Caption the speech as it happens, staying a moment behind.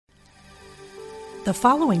The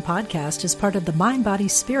following podcast is part of the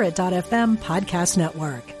MindBodySpirit.fm podcast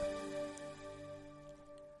network.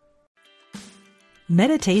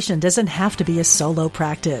 Meditation doesn't have to be a solo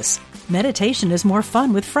practice. Meditation is more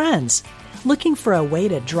fun with friends. Looking for a way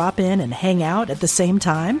to drop in and hang out at the same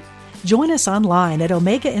time? Join us online at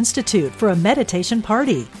Omega Institute for a meditation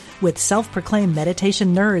party with self-proclaimed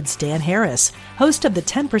meditation nerds Dan Harris, host of the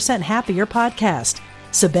 10% Happier podcast,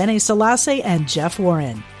 Sebene Selassie, and Jeff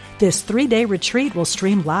Warren. This 3-day retreat will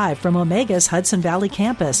stream live from Omega's Hudson Valley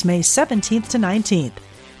campus May 17th to 19th.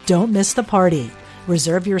 Don't miss the party.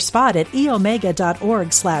 Reserve your spot at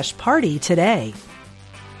eomega.org/party today.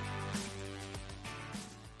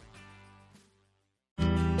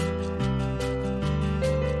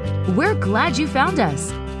 We're glad you found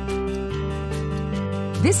us.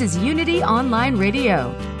 This is Unity Online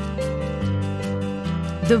Radio,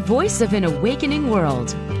 the voice of an awakening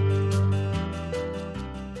world.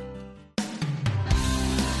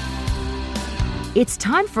 It's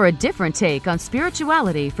time for a different take on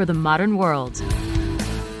spirituality for the modern world.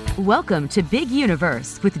 Welcome to Big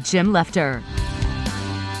Universe with Jim Lefter.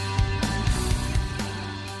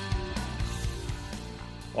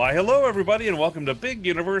 Why, hello, everybody, and welcome to Big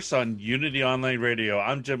Universe on Unity Online Radio.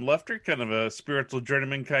 I'm Jim Lefter, kind of a spiritual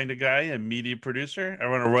journeyman kind of guy and media producer. I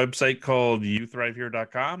run a website called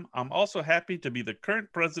YouThriveHere.com. I'm also happy to be the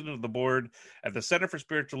current president of the board at the Center for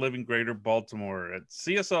Spiritual Living Greater Baltimore at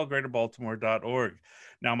cslgreaterbaltimore.org.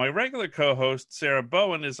 Now, my regular co-host, Sarah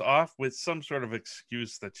Bowen, is off with some sort of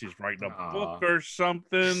excuse that she's writing a book or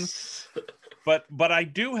something. But I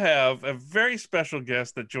do have a very special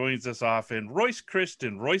guest that joins us often, Royce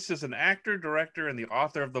Christian. Royce is an actor, director, and the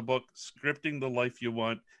author of the book, Scripting the Life You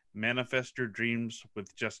Want, Manifest Your Dreams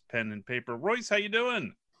with Just Pen and Paper. Royce, how you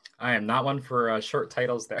doing? I am not one for short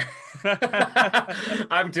titles there.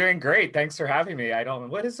 I'm doing great. Thanks for having me.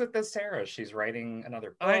 What is with this Sarah? She's writing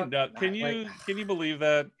another book. I know. Can you believe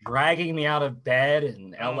that? Dragging me out of bed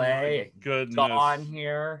in LA. Goodness. On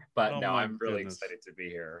here. But Oh, no, my I'm really goodness. excited to be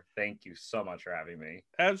here. Thank you so much for having me.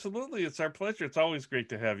 Absolutely. It's our pleasure. It's always great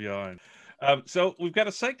to have you on. So we've got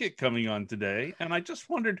a psychic coming on today, and I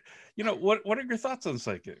just wondered, what are your thoughts on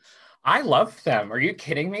psychics? I love them. Are you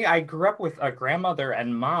kidding me? I grew up with a grandmother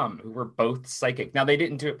and mom who were both psychic. Now, they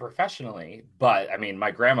didn't do it professionally, but I mean, my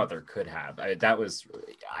grandmother could have. That was,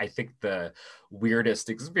 I think, the weirdest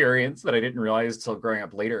experience that I didn't realize until growing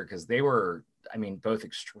up later, because they were, both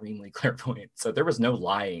extremely clairvoyant. So there was no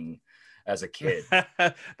lying as a kid.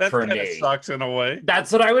 That for kind of me. sucks in a way.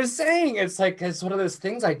 That's what I was saying. It's one of those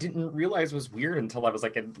things I didn't realize was weird until I was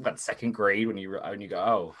like in second grade when you go,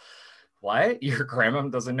 oh, what? Your grandma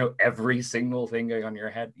doesn't know every single thing going on in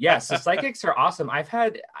your head? Yes, so psychics are awesome. I've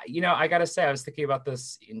had, I got to say, I was thinking about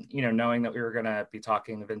this, knowing that we were going to be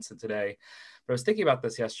talking to Vincent today, but I was thinking about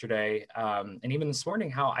this yesterday and even this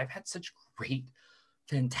morning, how I've had such great,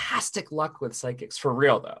 fantastic luck with psychics, for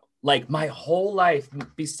real though. Like my whole life,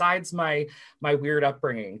 besides my weird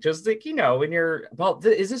upbringing, just like, when you're,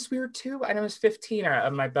 is this weird too? I know I was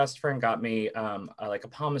 15, my best friend got me like a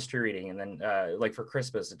palmistry reading. And then like for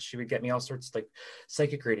Christmas, she would get me all sorts of like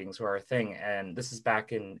psychic readings were our thing. And this is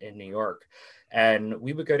back in New York. And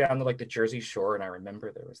we would go down to like the Jersey Shore. And I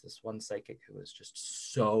remember there was this one psychic who was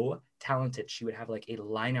just so talented. She would have like a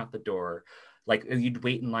line out the door. Like you'd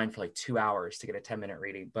wait in line for like 2 hours to get a 10-minute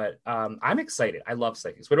reading. But I'm excited. I love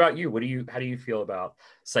psychics. What about you? How do you feel about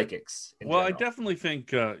psychics in general? I definitely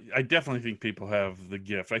think people have the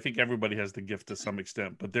gift. I think everybody has the gift to some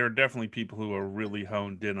extent, but there are definitely people who are really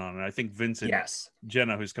honed in on it. I think Vincent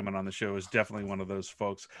Jenna, who's coming on the show, is definitely one of those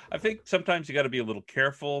folks. I think sometimes you got to be a little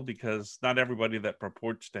careful because not everybody that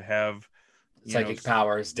purports to have psychic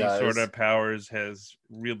powers these sort of powers has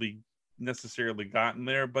really necessarily gotten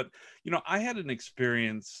there. But I had an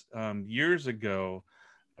experience years ago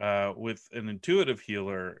with an intuitive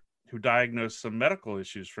healer who diagnosed some medical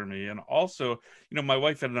issues for me, and also my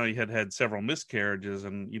wife and I had several miscarriages,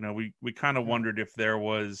 and we kind of wondered if there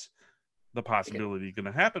was the possibility going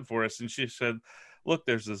to happen for us. And she said, look,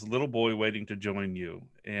 there's this little boy waiting to join you.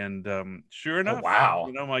 And sure enough,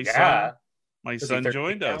 my son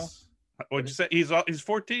joined us. What'd you say? He's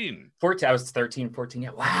 14. 14. I was 13, 14.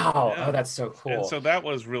 Yeah. Wow. Yeah. Oh, that's so cool. And so that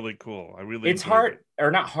was really cool. It's hard,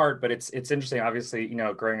 or not hard, but it's interesting. Obviously,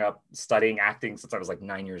 growing up studying acting since I was like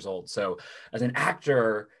 9 years old. So as an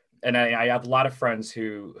actor, and I have a lot of friends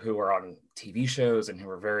who are on TV shows and who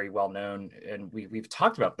are very well known. And we've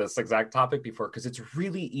talked about this exact topic before, because it's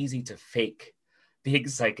really easy to fake being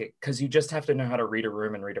psychic, because you just have to know how to read a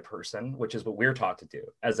room and read a person, which is what we're taught to do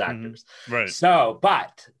as actors. Right. So,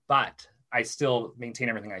 but I still maintain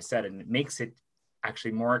everything I said, and it makes it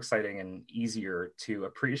actually more exciting and easier to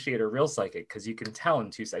appreciate a real psychic, because you can tell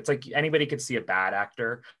in 2 seconds. It's like anybody could see a bad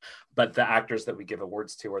actor, but the actors that we give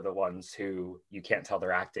awards to are the ones who you can't tell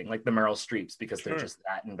they're acting, like the Meryl Streeps, because they're just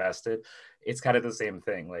that invested. It's kind of the same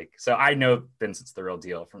thing. Like, so I know Vincent's the real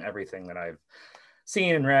deal from everything that I've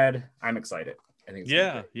seen and read. I'm excited. I think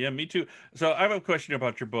yeah, me too. So I have a question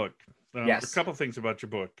about your book. Yes. A couple things about your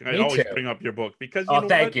book. Me I always too. bring up your book because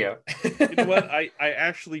thank you. You know what? I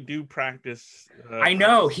actually do practice. I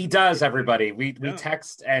know he does. Everybody, we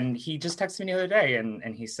text, and he just texted me the other day,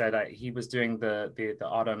 and he said he was doing the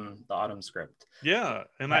autumn script. Yeah,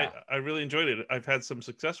 and I really enjoyed it. I've had some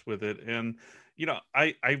success with it, and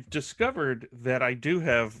I've discovered that I do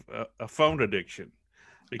have a phone addiction,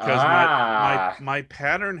 because my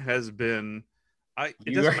pattern has been.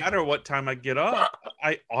 It doesn't matter what time I get up.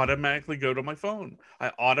 I automatically go to my phone.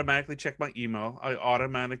 I automatically check my email.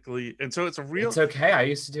 And so it's It's okay. I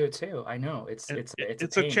used to do it too. I know it's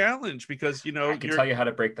a challenge, because I can tell you how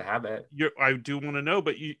to break the habit. I do want to know,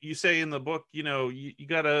 but you say in the book, you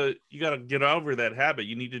gotta get over that habit.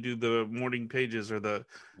 You need to do the morning pages or the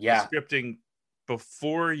scripting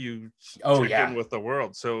before you check in with the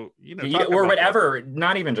world. So or whatever,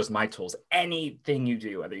 not even just my tools, anything you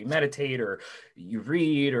do, whether you meditate or you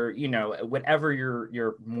read or whatever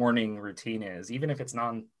your morning routine is, even if it's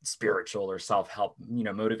non-spiritual or self-help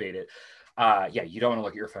motivated, you don't want to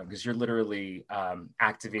look at your phone, because you're literally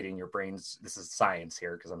activating your brain's, this is science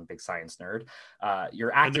here because I'm a big science nerd,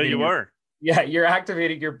 you're activating you're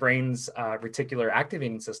activating your brain's reticular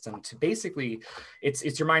activating system to basically,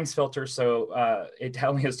 it's your mind's filter. So it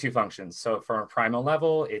only has 2 functions. So from a primal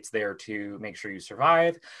level, it's there to make sure you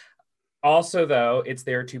survive. Also, though, it's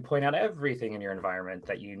there to point out everything in your environment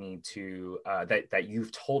that you need to, that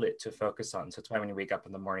you've told it to focus on. So it's why when you wake up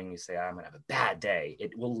in the morning, you say, I'm gonna have a bad day.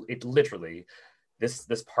 It literally,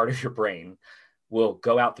 this part of your brain will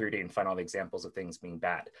go out through your day and find all the examples of things being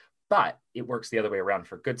bad. But it works the other way around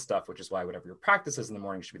for good stuff, which is why whatever your practice is in the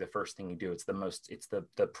morning should be the first thing you do. It's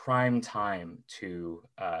the prime time to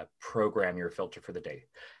program your filter for the day.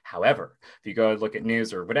 However, if you go look at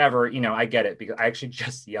news or whatever, I get it, because I actually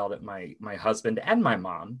just yelled at my husband and my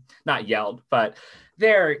mom. Not yelled, but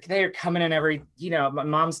they're coming in every, my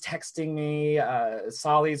mom's texting me,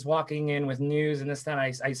 Solly's walking in with news and this, then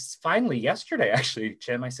I finally yesterday, actually,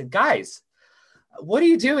 Jim, I said, guys, what are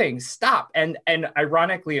you doing? Stop. And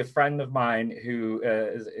ironically, a friend of mine who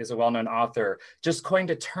is a well-known author just coined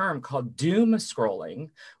a term called doom scrolling,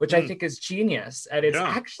 which I think is genius. And it's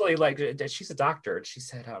actually like, she's a doctor, and she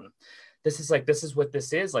said, this is what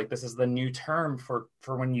this is. Like, this is the new term for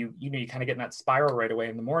when you kind of get in that spiral right away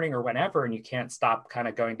in the morning or whenever, and you can't stop kind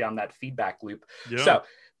of going down that feedback loop. Yeah. So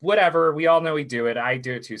whatever, we all know we do it. I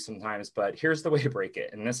do it too sometimes, but here's the way to break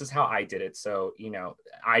it. And this is how I did it. So,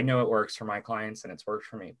 I know it works for my clients and it's worked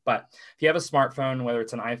for me. But if you have a smartphone, whether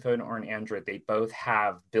it's an iPhone or an Android, they both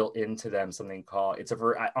have built into them something called,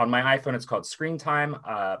 on my iPhone, it's called Screen Time,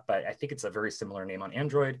 but I think it's a very similar name on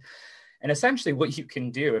Android. And essentially what you can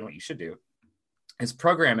do, and what you should do, is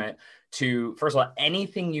program it to, first of all,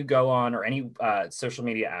 anything you go on or any social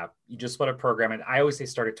media app, you just want to program it. I always say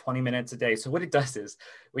start at 20 minutes a day. So what it does is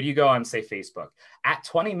when you go on, say, Facebook, at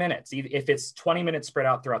 20 minutes, if it's 20 minutes spread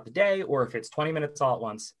out throughout the day, or if it's 20 minutes all at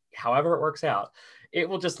once, however it works out, it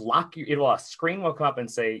will just lock you. A screen will come up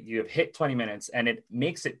and say you have hit 20 minutes, and it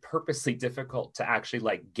makes it purposely difficult to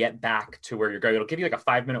actually get back to where you're going. It'll give you a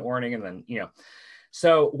 5-minute warning, and then,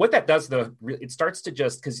 So what that does, though, it starts to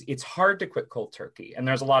just, because it's hard to quit cold turkey. And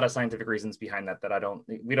there's a lot of scientific reasons behind that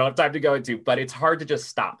we don't have time to go into, but it's hard to just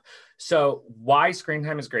stop. So why screen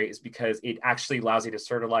time is great is because it actually allows you to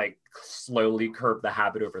sort of slowly curb the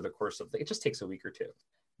habit over the course of, it just takes a week or two.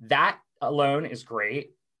 That alone is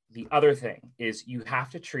great. The other thing is you have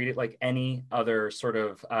to treat it like any other sort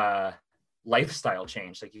of lifestyle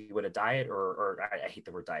change, like you would a diet or I hate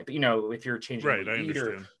the word diet, but if you're changing right, I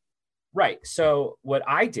understand. Right. So what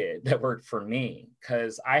I did that worked for me,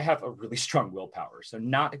 because I have a really strong willpower, so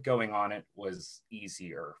not going on it was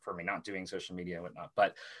easier for me, not doing social media and whatnot.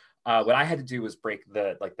 But what I had to do was break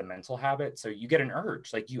the mental habit. So you get an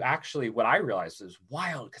urge, what I realized is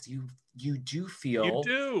wild, because you do feel,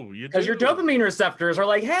 because your dopamine receptors are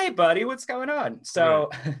like, hey, buddy, what's going on? So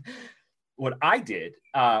right. What I did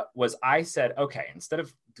was I said, okay, instead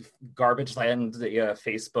of garbage land,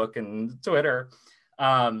 Facebook and Twitter,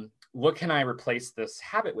 what can I replace this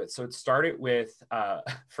habit with? So it started with,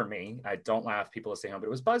 for me, I don't laugh, people stay home, but it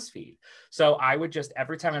was BuzzFeed. So I would just,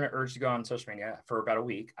 every time I'm urged to go on social media for about a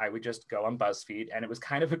week, I would just go on BuzzFeed, and it was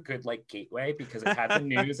kind of a good gateway because it had the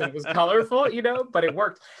news and it was colorful, but it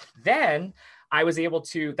worked. Then I was able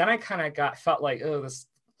to, then I kind of felt like, oh, this,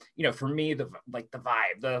 for me, the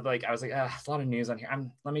vibe, I was like, it's a lot of news on here.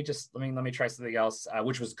 Let me try something else,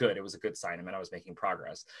 which was good. It was a good sign. I mean, I was making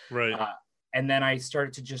progress. Right. And then I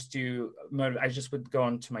started to just I just would go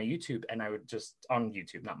onto my YouTube, and I would just, on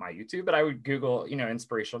YouTube, not my YouTube, but I would Google,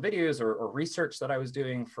 inspirational videos or research that I was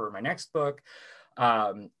doing for my next book.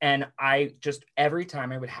 And I just, every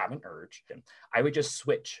time I would have an urge, I would just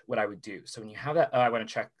switch what I would do. So when you have that, I want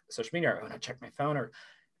to check social media, or I want to check my phone, or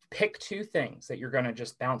pick two things that you're going to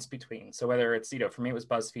just bounce between. So whether it's, for me, it was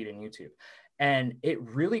BuzzFeed and YouTube. And it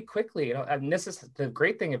really quickly, and this is the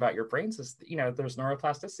great thing about your brains is, there's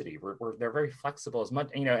neuroplasticity. They're very flexible as much,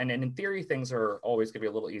 and in theory, things are always going to be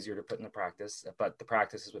a little easier to put into practice, but the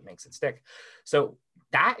practice is what makes it stick. So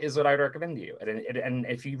that is what I'd recommend to you. And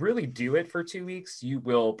if you really do it for 2 weeks, you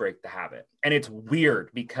will break the habit. And it's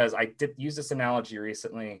weird because I did use this analogy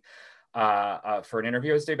recently for an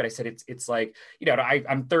interview I was doing, but I said it's like,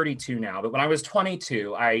 I'm 32 now, but when I was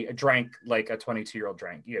 22, I drank like a 22-year-old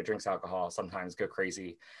drinks alcohol, sometimes go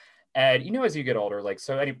crazy. And as you get older,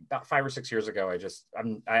 about 5 or 6 years ago,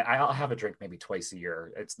 I'll have a drink maybe twice a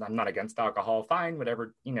year. I'm not against alcohol, fine,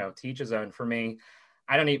 whatever, to each his own. For me,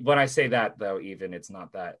 I don't need, when I say that though, even it's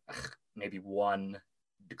not that, maybe one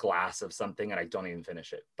glass of something and I don't even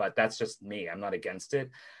finish it, but that's just me. I'm not against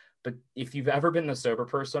it. But if you've ever been the sober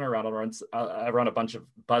person around a bunch of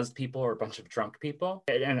buzzed people or a bunch of drunk people,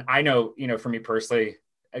 and I know, for me personally,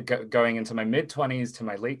 going into my mid-20s to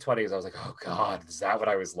my late 20s, I was like, oh God, is that what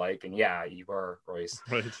I was like? And yeah, you were, Royce.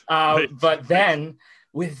 Right. But then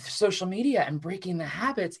with social media and breaking the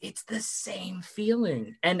habits, it's the same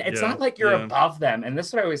feeling. And it's not like you're above them. And this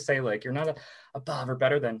is what I always say, like, you're not above or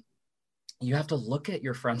better than. You have to look at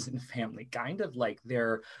your friends and family kind of like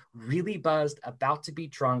they're really buzzed, about to be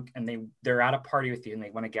drunk, and they're at a party with you and they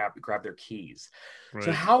want to grab their keys. Right.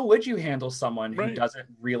 So how would you handle someone who doesn't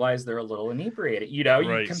realize they're a little inebriated?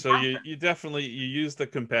 Right. So you definitely, you use the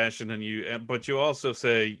compassion, but you also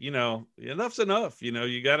say, enough's enough.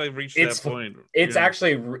 You got to reach that point. It's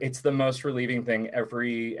actually, it's the most relieving thing.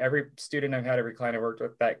 Every student I've had, every client I worked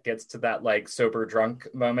with that gets to that like sober drunk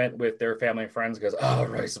moment with their family and friends goes, oh,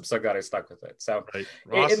 Royce, I'm so glad I stuck with it. So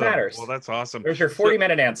it matters. Well, that's awesome. There's your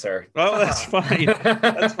 40-minute answer. Oh, that's fine.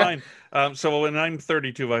 That's fine. So when I'm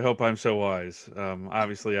 32, I hope I'm so wise.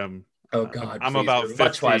 Obviously I'm about 15.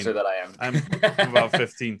 Much wiser than I am. I'm about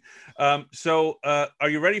 15. So are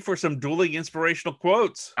you ready for some dueling inspirational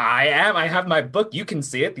quotes? I am. I have my book. You can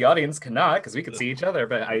see it. The audience cannot, because we can see each other,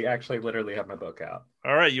 but I actually literally have my book out.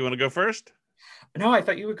 All right. You want to go first? No, I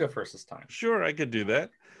thought you would go first this time. Sure, I could do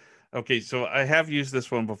that. Okay, so I have used this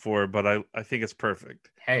one before, but I think it's perfect.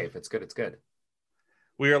 Hey, if it's good, it's good.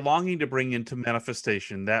 We are longing to bring into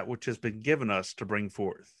manifestation that which has been given us to bring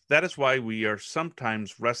forth. That is why we are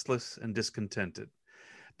sometimes restless and discontented.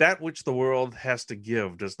 That which the world has to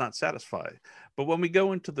give does not satisfy. But when we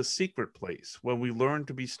go into the secret place, when we learn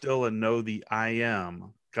to be still and know the I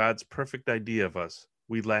am, God's perfect idea of us,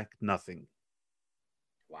 we lack nothing.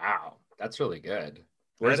 Wow, that's really good.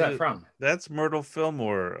 Where's that from? That's Myrtle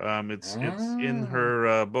Fillmore. It's in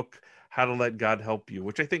her book, How to Let God Help You,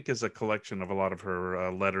 which I think is a collection of a lot of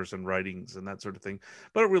her letters and writings and that sort of thing.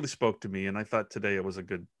 But it really spoke to me, and I thought today it was a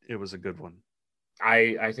good one.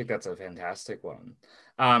 I think that's a fantastic one.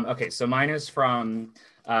 Okay, so mine is from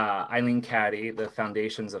Eileen Caddy, The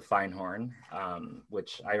Foundations of Feinhorn,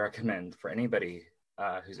 which I recommend for anybody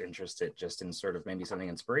who's interested just in sort of maybe something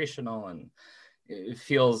inspirational. And it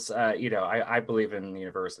feels, I believe in the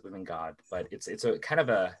universe, I believe in God, but it's a kind of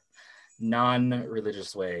a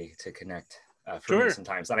non-religious way to connect for me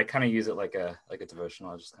sometimes. And I kind of use it like a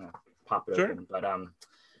devotional. I just kind of pop it open. But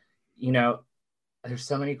there's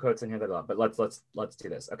so many quotes in here that I love, but let's do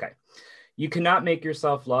this. Okay. You cannot make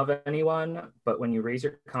yourself love anyone, but when you raise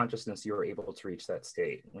your consciousness, you are able to reach that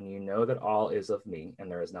state. When you know that all is of me and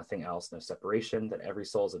there is nothing else, no separation, that every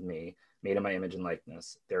soul is of me, made in my image and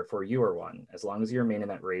likeness. Therefore, you are one. As long as you remain in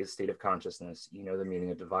that raised state of consciousness, you know the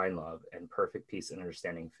meaning of divine love, and perfect peace and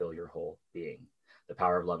understanding fill your whole being. The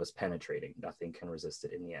power of love is penetrating. Nothing can resist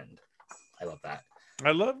it in the end. I love that.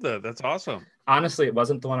 I love that. That's awesome. Honestly, it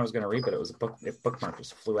wasn't the one I was going to read, but it was a book. It bookmark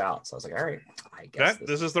just flew out. So I was like, all right, I guess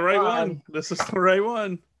this is the right one. This is the right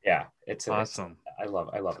one. Yeah, it's awesome. I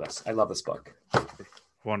love this. I love this book.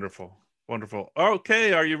 Wonderful.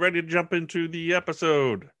 Okay, are you ready to jump into the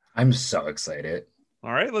episode? I'm so excited.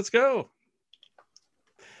 All right, let's go.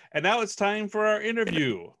 And now it's time for our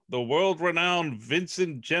interview. The world-renowned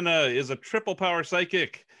Vincent Genna is a triple power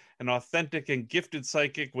psychic, an authentic and gifted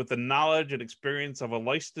psychic with the knowledge and experience of a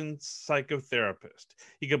licensed psychotherapist.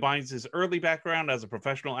 He combines his early background as a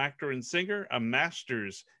professional actor and singer, a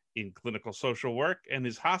master's in clinical social work and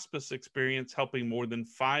his hospice experience helping more than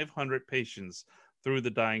 500 patients through the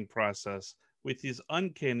dying process with his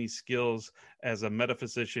uncanny skills as a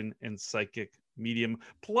metaphysician and psychic medium.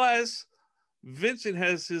 Plus, Vincent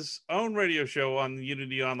has his own radio show on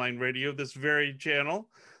Unity Online Radio, this very channel,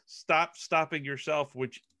 Stop Stopping Yourself,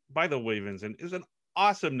 which, by the way, Vincent, is an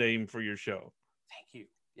awesome name for your show. Thank you.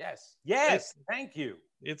 Yes. Thank you.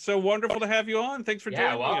 It's so wonderful to have you on. Thanks for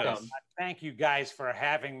joining us. Thank you guys for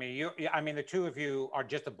having me. The two of you are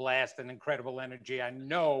just a blast and incredible energy. I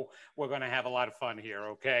know we're going to have a lot of fun here.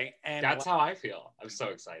 Okay. And that's how I feel. I'm so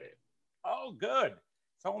excited. Oh, good.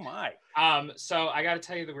 So am I. So I got to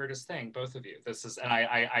tell you the weirdest thing, both of you. This is, and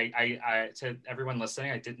I to everyone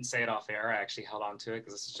listening, I didn't say it off air. I actually held on to it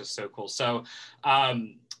because this is just so cool. So,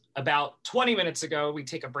 about 20 minutes ago, we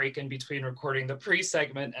take a break in between recording the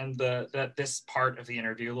pre-segment and this part of the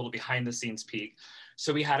interview, a little behind the scenes peek.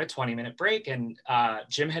 So we had a 20-minute break, and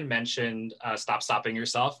Jim had mentioned Stop Stopping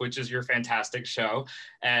Yourself, which is your fantastic show.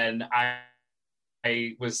 And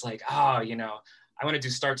I was like, I want to do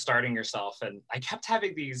Starting Yourself. And I kept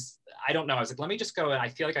having these, I don't know. I was like, let me just go. And I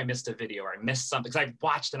feel like I missed a video or I missed something. Because I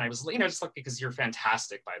watched and I was, just like, because you're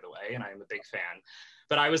fantastic, by the way. And I'm a big fan.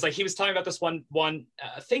 But I was like, he was telling me about this one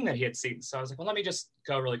thing that he had seen. So I was like, well, let me just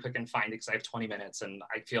go really quick and find it because I have 20 minutes and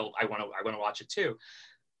I feel I want to watch it too.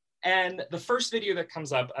 And the first video that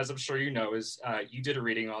comes up, as I'm sure you know, is you did a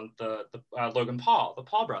reading on the Logan Paul, the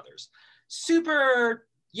Paul brothers. Super,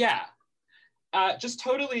 yeah. Just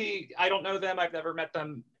totally, I don't know them. I've never met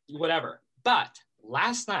them, whatever. But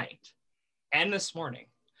last night and this morning,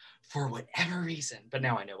 for whatever reason, but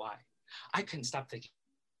now I know why, I couldn't stop thinking.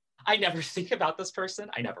 I never think about this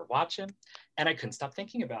person. I never watch him. And I couldn't stop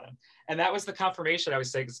thinking about him. And that was the confirmation I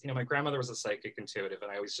was saying, because, my grandmother was a psychic intuitive,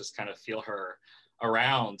 and I always just kind of feel her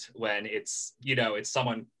around when it's, it's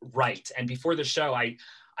someone right. And before the show, I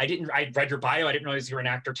read your bio. I didn't realize you were an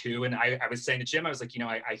actor too. And I was saying to Jim, I was like,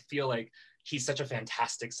 I feel like he's such a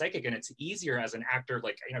fantastic psychic, and it's easier as an actor,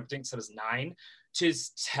 like, I think so was 9, to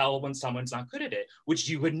tell when someone's not good at it, which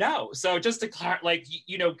you would know. So just to clarify,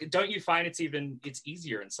 don't you find it's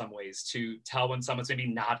easier in some ways to tell when someone's maybe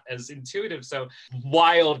not as intuitive? So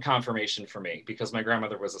wild confirmation for me, because my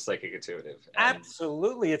grandmother was a psychic intuitive.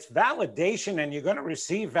 Absolutely. It's validation, and you're going to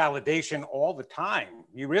receive validation all the time.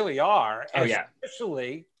 You really are. Oh, yeah.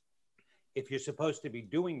 Especially if you're supposed to be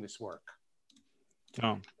doing this work.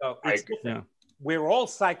 Oh, so we're all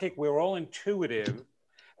psychic, we're all intuitive,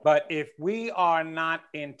 but if we are not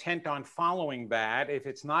intent on following that, if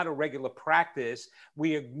it's not a regular practice,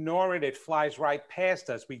 we ignore it, it flies right past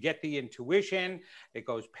us. We get the intuition, it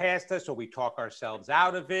goes past us, or we talk ourselves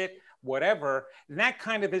out of it, whatever. And that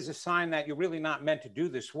kind of is a sign that you're really not meant to do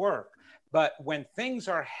this work. But when things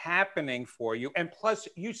are happening for you, and plus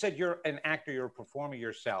you said you're an actor, you're a performer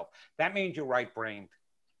yourself, that means you're right-brained.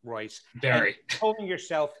 Royce, very pulling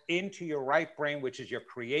yourself into your right brain, which is your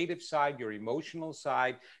creative side, your emotional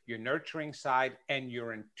side, your nurturing side, and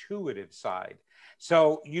your intuitive side.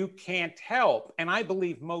 So you can't help. And I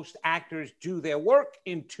believe most actors do their work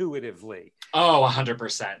intuitively. Oh,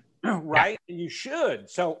 100%. Right? Yeah. You should.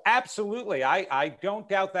 So absolutely. I don't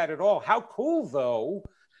doubt that at all. How cool, though,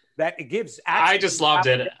 that it gives. I just loved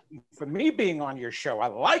it. For me being on your show. I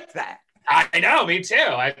like that. I know, me too.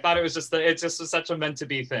 I thought it was just such a meant to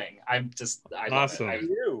be thing. I awesome. Love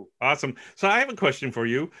it. Awesome. So I have a question for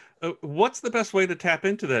you. What's the best way to tap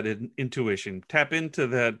into that intuition? Tap into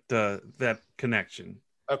that connection.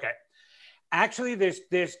 Okay. Actually,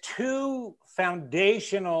 there's 2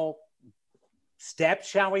 foundational steps,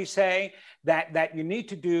 shall we say, that you need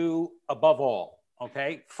to do above all.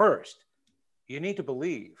 Okay. First, you need to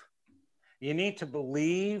believe. You need to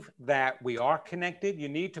believe that we are connected. You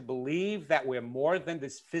need to believe that we're more than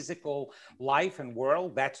this physical life and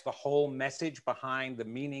world. That's the whole message behind the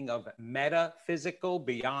meaning of metaphysical,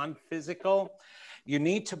 beyond physical. You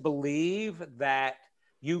need to believe that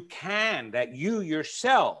you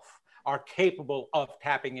yourself are capable of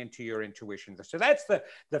tapping into your intuition. So that's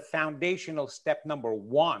the foundational step number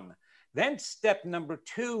 1. Then step number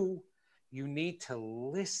 2, you need to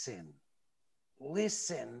listen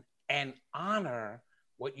and honor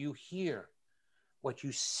what you hear, what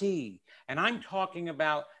you see. And I'm talking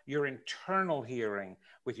about your internal hearing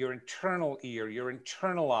with your internal ear, your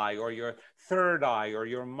internal eye, or your third eye, or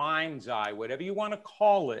your mind's eye, whatever you want to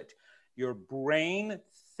call it. Your brain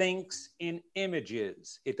thinks in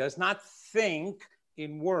images. It does not think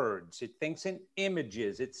in words. It thinks in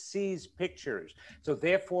images. It sees pictures. So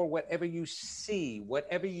therefore, whatever you see,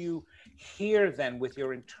 whatever you hear then with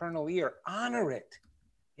your internal ear, honor it.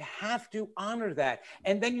 You have to honor that.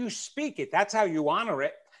 And then you speak it. That's how you honor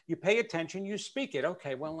it. you pay attention, you speak it.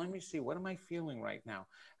 Okay, well, let me see. What am I feeling right now?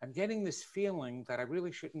 I'm getting this feeling that I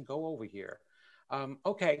really shouldn't go over here.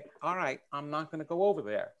 Okay, all right, I'm not going to go over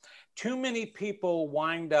there. Too many people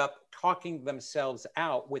wind up talking themselves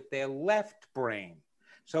out with their left brain.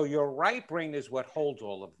 So your right brain is what holds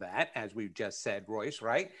all of that, as we've just said, Royce,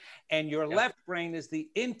 right? And your left brain is the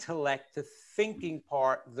intellect, the thinking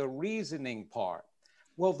part, the reasoning part.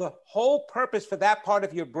 Well, the whole purpose for that part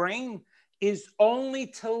of your brain is only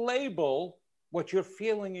to label what you're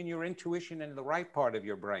feeling in your intuition in the right part of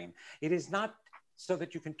your brain. It is not so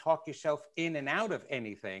that you can talk yourself in and out of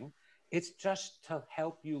anything. It's just to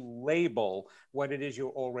help you label what it is you're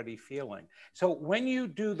already feeling. So when you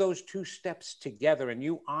do those two steps together and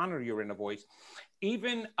you honor your inner voice,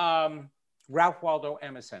 even Ralph Waldo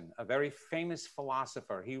Emerson, a very famous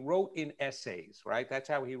philosopher, he wrote in essays, right? That's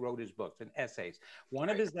how he wrote his books, in essays. One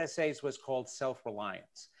of his essays was called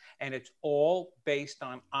Self-Reliance, and it's all based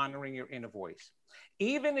on honoring your inner voice.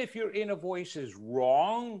 Even if your inner voice is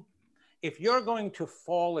wrong, if you're going to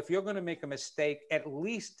fall, if you're going to make a mistake, at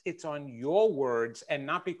least it's on your words and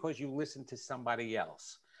not because you listen to somebody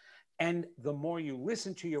else. And the more you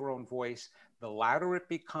listen to your own voice, the louder it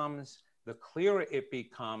becomes, the clearer it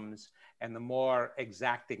becomes, and the more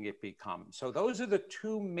exacting it becomes. So those are the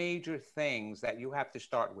two major things that you have to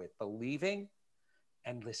start with: believing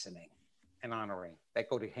and listening and honoring. That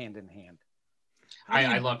go to hand in hand.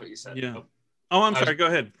 I love what you said. Yeah. Oh, I'm sorry. Go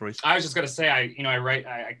ahead, Royce. I was just going to say, I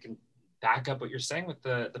can back up what you're saying with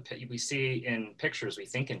the we see in pictures, we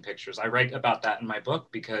think in pictures. I write about that in my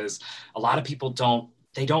book because a lot of people don't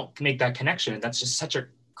make that connection. And that's just such a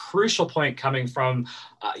crucial point coming from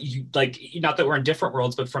you, like, not that we're in different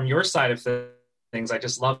worlds, but from your side of things. I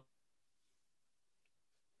just love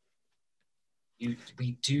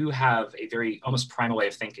we do have a very almost primal way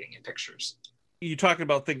of thinking in pictures. You talking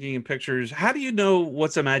about thinking in pictures. How do you know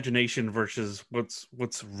what's imagination versus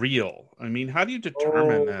what's real? I mean, how do you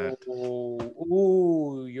determine that?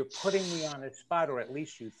 Ooh, you're putting me on a spot, or at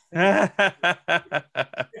least you think.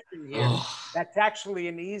 That's actually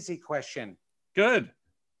an easy question. Good.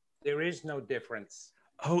 There is no difference.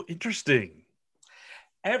 Oh, interesting.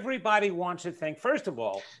 Everybody wants to think, first of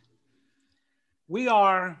all, we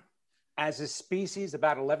are, as a species,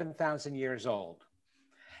 about 11,000 years old.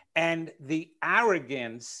 And the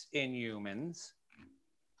arrogance in humans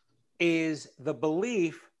is the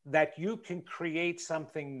belief that you can create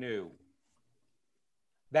something new,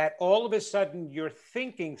 that all of a sudden you're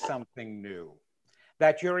thinking something new,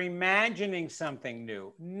 that you're imagining something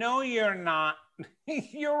new. No, you're not.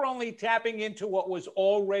 You're only tapping into what was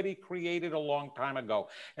already created a long time ago.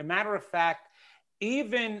 As a matter of fact,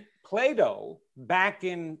 even Plato, back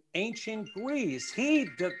in ancient Greece,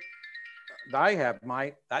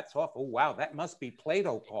 that's off. Oh, wow. That must be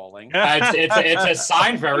Plato calling. It's a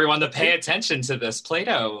sign for everyone to pay attention to this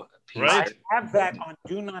Plato piece. Right. I have that on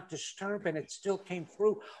Do Not Disturb, and it still came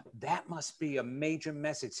through. That must be a major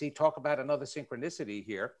message. See, talk about another synchronicity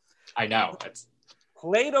here. I know.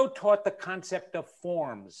 Plato taught the concept of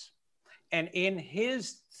forms. And in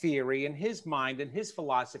his theory, in his mind, in his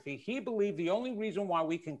philosophy, he believed the only reason why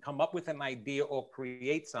we can come up with an idea or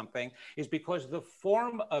create something is because the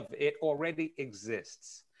form of it already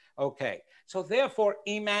exists. Okay, so therefore,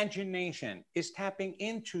 imagination is tapping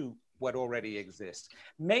into what already exists.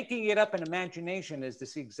 Making it up in imagination is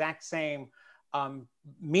this exact same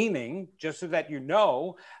meaning, just so that you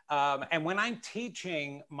know. And when I'm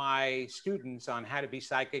teaching my students on how to be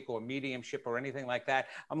psychic or mediumship or anything like that,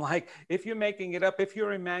 I'm like, if you're making it up, if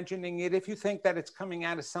you're imagining it, if you think that it's coming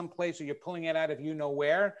out of some place or you're pulling it out of you know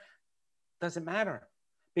where, doesn't matter,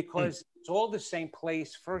 because it's all the same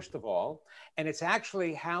place, first of all. And it's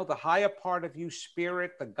actually how the higher part of you,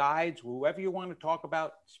 spirit, the guides, whoever you want to talk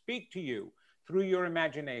about, speak to you through your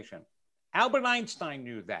imagination. Albert Einstein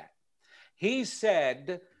knew that. He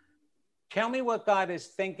said, tell me what God is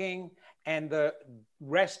thinking, and the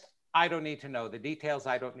rest I don't need to know. The details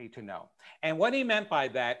I don't need to know. And what he meant by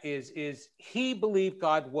that is he believed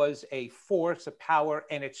God was a force, a power,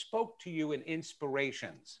 and it spoke to you in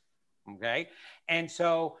inspirations. Okay? And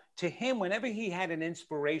so to him, whenever he had an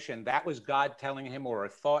inspiration, that was God telling him, or a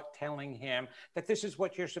thought telling him that this is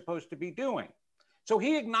what you're supposed to be doing. So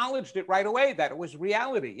he acknowledged it right away, that it was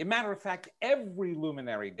reality. As a matter of fact, every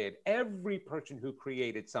luminary did. Every person who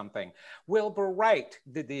created something. Wilbur Wright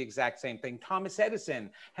did the exact same thing. Thomas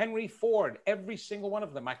Edison, Henry Ford, every single one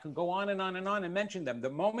of them. I can go on and on and on and mention them. The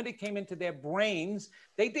moment it came into their brains,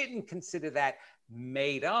 they didn't consider that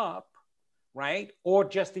made up, right? Or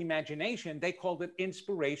just imagination. They called it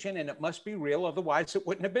inspiration, and it must be real. Otherwise, it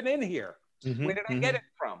wouldn't have been in here. Where did I get it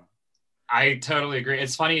from? I totally agree.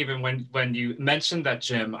 It's funny, even when you mentioned that,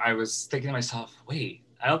 Jim, I was thinking to myself, wait,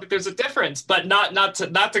 I don't think there's a difference. But not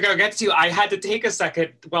to go against you, I had to take a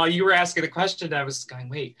second while you were asking the question. I was going,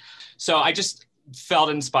 wait. So I just felt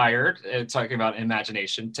inspired, talking about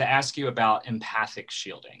imagination, to ask you about empathic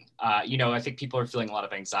shielding. I think people are feeling a lot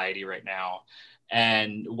of anxiety right now.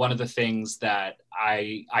 And one of the things that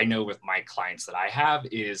I know with my clients that I have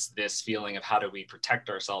is this feeling of how do we protect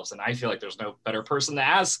ourselves? And I feel like there's no better person to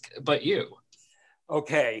ask but you.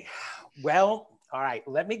 Okay. Well, all right.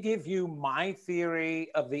 Let me give you my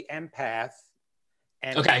theory of the empath.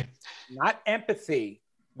 And okay. Not empathy.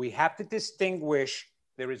 We have to distinguish.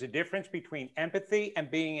 There is a difference between empathy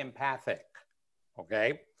and being empathic.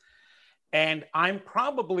 Okay. And I'm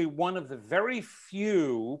probably one of the very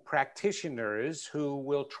few practitioners who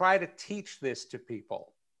will try to teach this to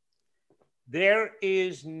people. There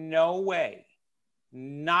is no way,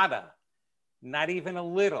 nada, not even a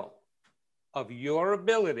little, of your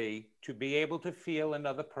ability to be able to feel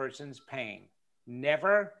another person's pain.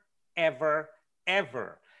 Never, ever,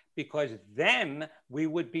 ever. Because then we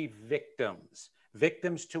would be victims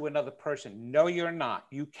to another person. No, you're not.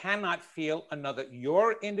 You cannot feel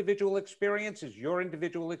your individual experience is your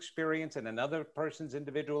individual experience, and another person's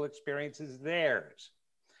individual experience is theirs.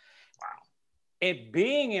 Wow. It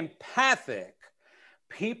being empathic,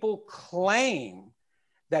 people claim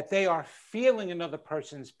that they are feeling another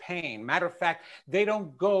person's pain. Matter of fact, they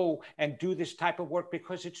don't go and do this type of work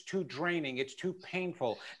because it's too draining, it's too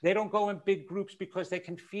painful. They don't go in big groups because they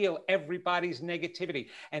can feel everybody's negativity.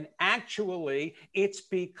 And actually, it's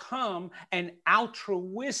become an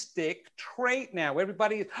altruistic trait now.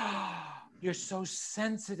 Everybody is, you're so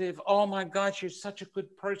sensitive. Oh my gosh, you're such a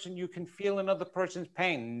good person. You can feel another person's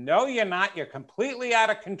pain. No, you're not. You're completely out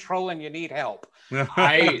of control and you need help.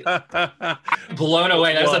 I'm blown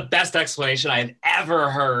away. That was the best explanation I've ever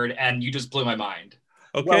heard, and you just blew my mind.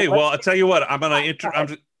 Okay, well, I'll tell you what. I'm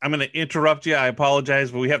gonna interrupt you. I apologize,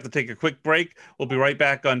 but we have to take a quick break. We'll be right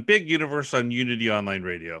back on Big Universe on Unity Online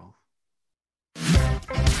Radio.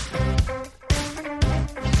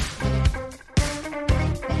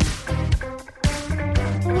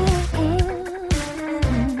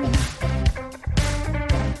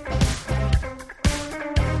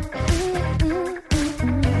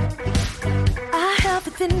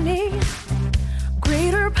 In me,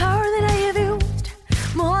 greater power than I have used,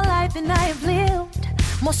 more life than I have lived,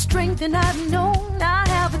 more strength than I've known. I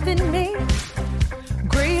have within me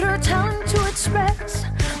greater talent to express,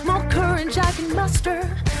 more courage I can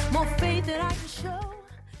muster, more faith that I can show.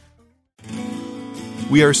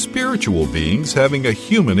 We are spiritual beings having a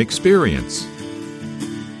human experience.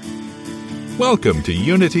 Welcome to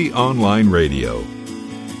Unity Online Radio,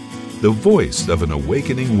 the voice of an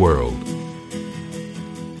awakening world.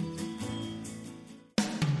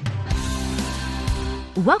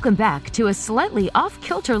 Welcome back to a slightly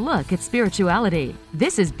off-kilter look at spirituality.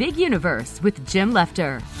 This is Big Universe with Jim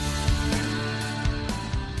Lefter.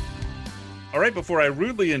 All right, before I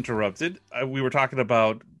rudely interrupted, we were talking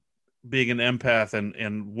about being an empath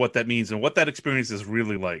and what that means and what that experience is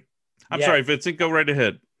really like. I'm sorry, Vincent, go right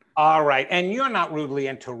ahead. All right, and you're not rudely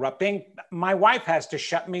interrupting. My wife has to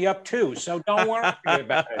shut me up too, so don't worry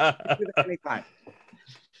about it. Do that anytime.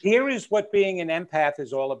 Here is what being an empath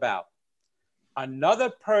is all about. Another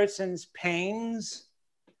person's pains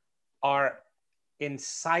are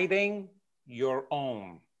inciting your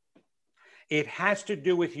own. It has to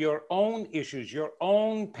do with your own issues, your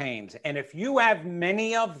own pains. And if you have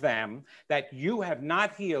many of them that you have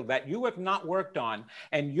not healed, that you have not worked on,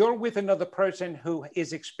 and you're with another person who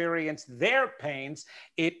has experienced their pains,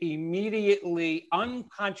 it immediately,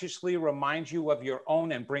 unconsciously reminds you of your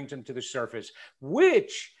own and brings them to the surface,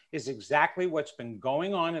 which is exactly what's been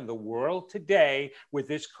going on in the world today with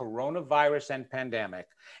this coronavirus and pandemic.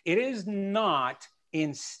 It is not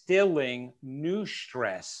instilling new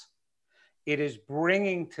stress. It is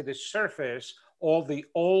bringing to the surface all the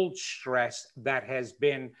old stress that has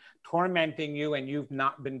been tormenting you and you've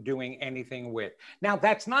not been doing anything with. Now,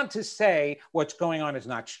 that's not to say what's going on is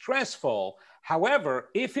not stressful. However,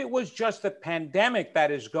 if it was just the pandemic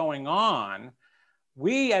that is going on,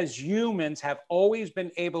 we as humans have always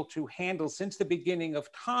been able to handle, since the beginning of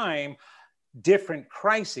time, different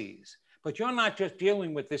crises. But you're not just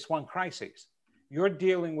dealing with this one crisis. You're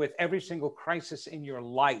dealing with every single crisis in your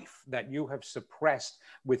life that you have suppressed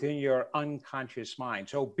within your unconscious mind.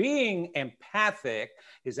 So being empathic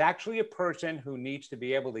is actually a person who needs to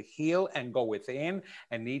be able to heal and go within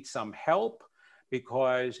and needs some help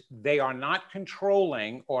because they are not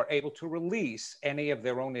controlling or able to release any of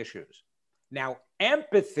their own issues. Now,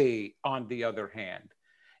 empathy, on the other hand,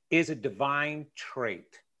 is a divine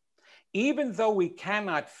trait. even though we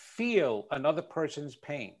cannot feel another person's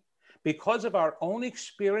pain, because of our own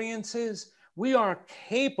experiences, we are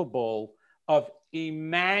capable of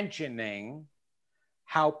imagining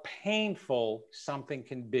how painful something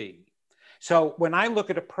can be. So when I look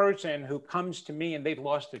at a person who comes to me and they've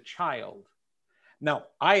lost a child, now,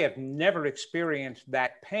 I have never experienced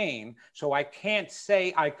that pain, so I can't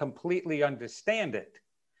say I completely understand it.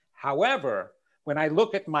 However, when I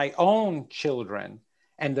look at my own children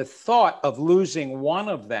and the thought of losing one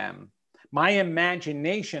of them, my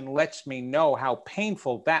imagination lets me know how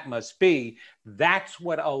painful that must be. That's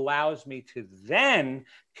what allows me to then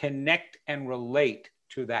connect and relate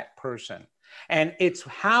to that person. And it's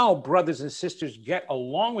how brothers and sisters get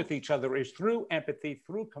along with each other is through empathy,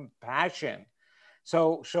 through compassion.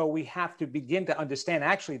 So we have to begin to understand,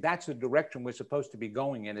 actually, that's the direction we're supposed to be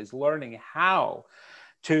going in, is learning how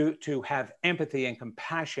to have empathy and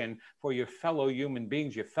compassion for your fellow human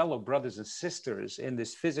beings, your fellow brothers and sisters in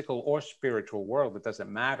this physical or spiritual world. It doesn't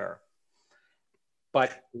matter.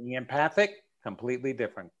 But being empathic, completely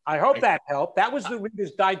different. I hope that helped. That was the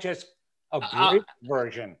Reader's Digest abridged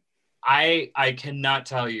version. I cannot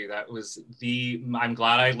tell you. That was I'm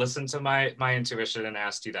glad I listened to my intuition and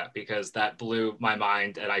asked you that, because that blew my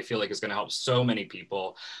mind, and I feel like it's going to help so many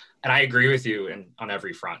people. And I agree with you on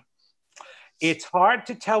every front. It's hard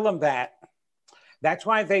to tell them that. That's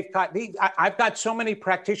why I've got so many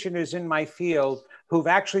practitioners in my field who've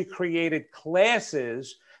actually created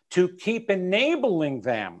classes to keep enabling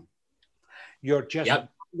them. You're just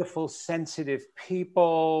wonderful, sensitive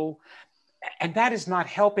people. And that is not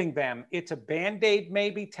helping them. It's a Band-Aid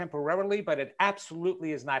maybe temporarily, but it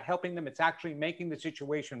absolutely is not helping them. It's actually making the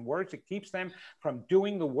situation worse. It keeps them from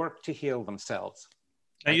doing the work to heal themselves.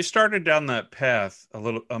 Now, you started down that path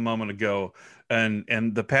a moment ago, and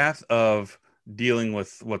the path of dealing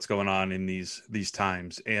with what's going on in these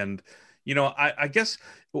times. And, you know, I guess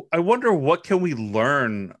I wonder, what can we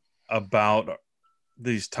learn about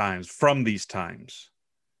these times, from these times?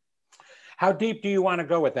 How deep do you want to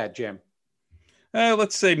go with that, Jim?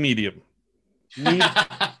 Let's say medium. You're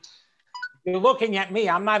looking at me.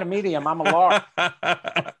 I'm not a medium. I'm a large.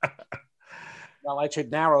 Well, I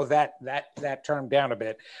should narrow that term down a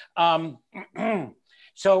bit.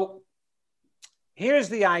 So here's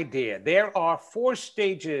the idea. There are 4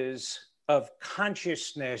 stages of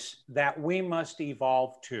consciousness that we must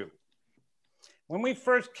evolve to. When we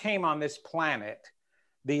first came on this planet,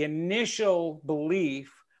 the initial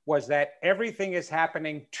belief was that everything is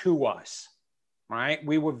happening to us. Right?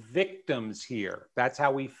 We were victims here. That's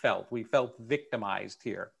how we felt. We felt victimized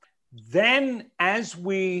here. Then, as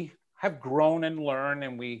we have grown and learned,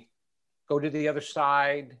 and we go to the other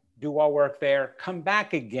side, do our work there, come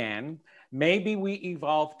back again, maybe we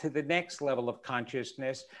evolve to the next level of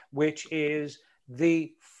consciousness, which is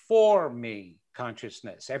the for me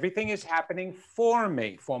consciousness. Everything is happening for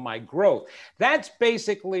me, for my growth. That's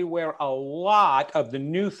basically where a lot of the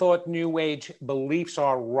New Thought, New Age beliefs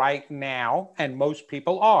are right now, and most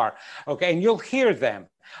people are. Okay, and you'll hear them.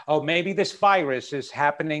 Oh, maybe this virus is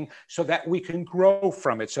happening so that we can grow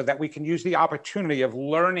from it, so that we can use the opportunity of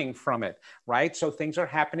learning from it, right? So things are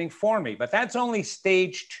happening for me. But that's only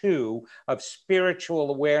stage 2 of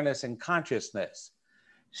spiritual awareness and consciousness.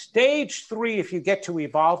 Stage 3, if you get to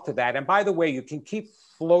evolve to that, and by the way, you can keep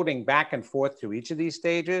floating back and forth to each of these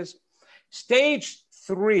stages. Stage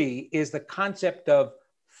 3 is the concept of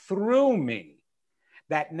through me,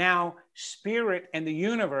 that now spirit and the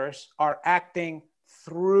universe are acting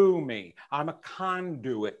through me. I'm a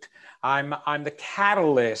conduit. I'm the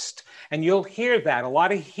catalyst. And you'll hear that. A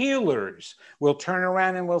lot of healers will turn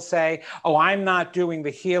around and will say, oh, I'm not doing the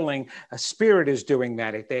healing. A spirit is doing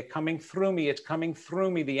that. They're coming through me. It's coming through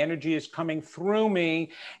me. The energy is coming through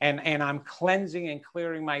me. And I'm cleansing and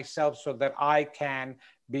clearing myself so that I can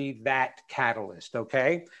be that catalyst.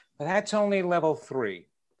 Okay? But that's only level 3.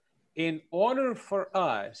 In order for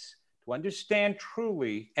us to understand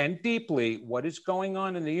truly and deeply what is going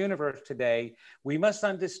on in the universe today, we must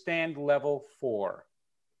understand level 4.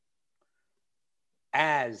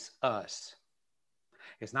 As us.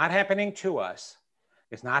 It's not happening to us.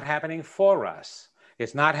 It's not happening for us.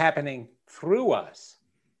 It's not happening through us.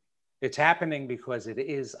 It's happening because it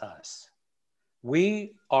is us.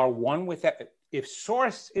 We are one with it. If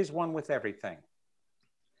Source is one with everything,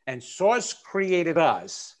 and Source created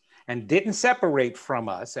us, and didn't separate from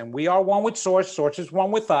us, and we are one with Source, Source is one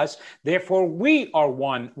with us, therefore we are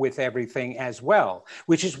one with everything as well,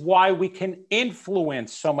 which is why we can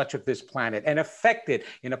influence so much of this planet and affect it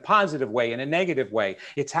in a positive way, in a negative way.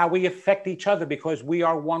 It's how we affect each other because we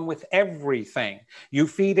are one with everything. You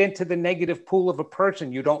feed into the negative pool of a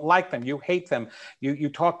person, you don't like them, you hate them, you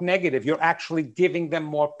talk negative, you're actually giving them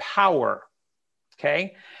more power,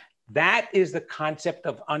 okay? That is the concept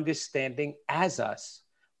of understanding as us.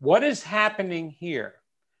 What is happening here?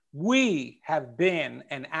 We have been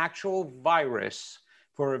an actual virus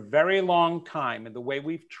for a very long time in the way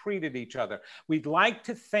we've treated each other. We'd like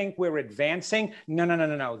to think we're advancing.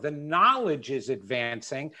 No. The knowledge is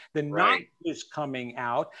advancing. The knowledge is coming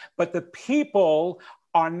out, but the people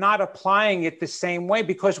are not applying it the same way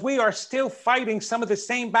because we are still fighting some of the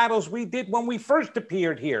same battles we did when we first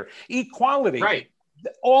appeared here. Equality. Right.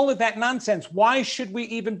 All of that nonsense. Why should we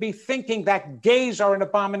even be thinking that gays are an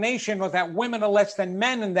abomination or that women are less than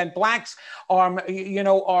men and then blacks are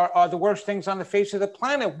the worst things on the face of the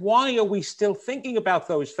planet? Why are we still thinking about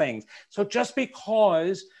those things? So just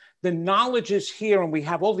because the knowledge is here and we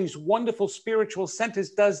have all these wonderful spiritual centers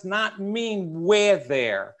does not mean we're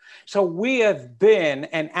there. So we have been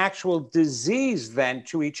an actual disease then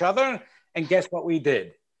to each other. And guess what we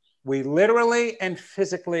did? We literally and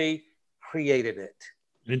physically created it.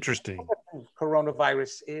 Interesting.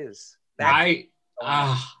 Coronavirus is.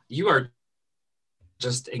 You are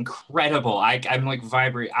just incredible. I'm like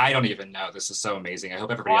vibrating. I don't even know. This is so amazing. I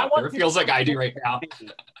hope everybody out there feels like I do right now.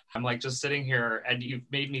 I'm like just sitting here and you've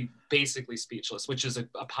made me basically speechless, which is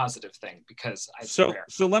a positive thing because I swear.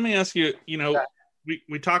 So let me ask you,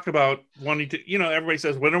 we talk about wanting to, everybody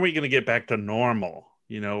says, when are we going to get back to normal?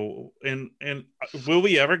 And will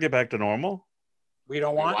we ever get back to normal? We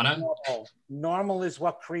don't want normal. Normal is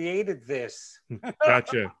what created this.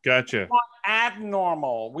 Gotcha. We want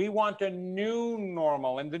abnormal. We want a new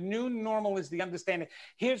normal. And the new normal is the understanding.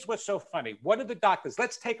 Here's what's so funny. What are the doctors?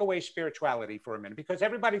 Let's take away spirituality for a minute because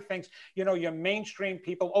everybody thinks, your mainstream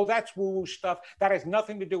people, oh, that's woo-woo stuff. That has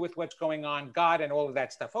nothing to do with what's going on, God and all of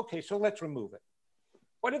that stuff. Okay, so let's remove it.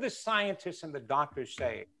 What do the scientists and the doctors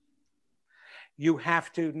say? You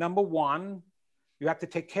have to, number one, you have to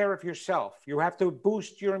take care of yourself. You have to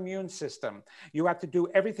boost your immune system. You have to do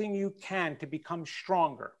everything you can to become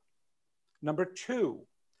stronger. Number two,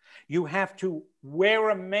 you have to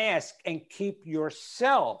wear a mask and keep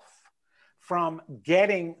yourself from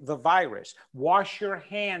getting the virus. Wash your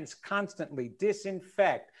hands constantly,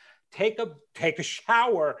 disinfect, take a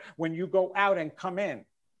shower when you go out and come in.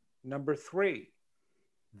 Number three,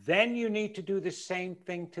 then you need to do the same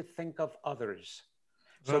thing to think of others.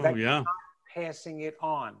 So passing it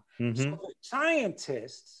on. Mm-hmm. So the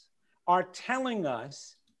scientists are telling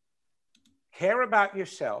us, care about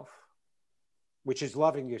yourself, which is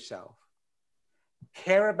loving yourself.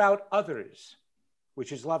 Care about others,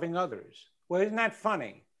 which is loving others. Well, isn't that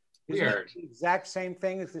funny? Isn't that the exact same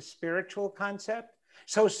thing as the spiritual concept?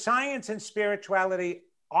 So science and spirituality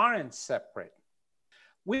aren't separate.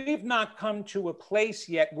 We've not come to a place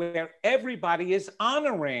yet where everybody is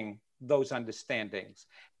honoring those understandings.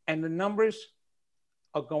 And the numbers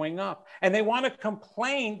are going up. And they want to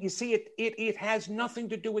complain. You see, it has nothing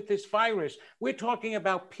to do with this virus. We're talking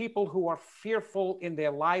about people who are fearful in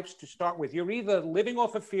their lives to start with. You're either living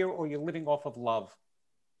off of fear or you're living off of love.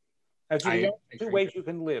 Those are the only two ways you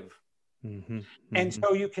can live. Mm-hmm. Mm-hmm. And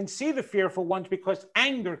so you can see the fearful ones because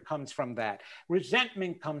anger comes from that.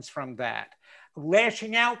 Resentment comes from that.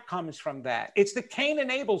 Lashing out comes from that. It's the Cain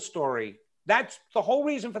and Abel story. That's the whole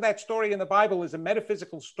reason for that story in the Bible is a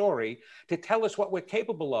metaphysical story to tell us what we're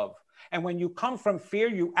capable of. And when you come from fear,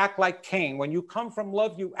 you act like Cain. When you come from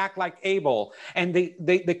love, you act like Abel. And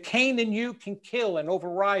the Cain in you can kill and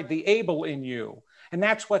override the Abel in you. And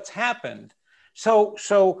that's what's happened. So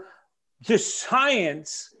the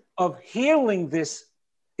science of healing this,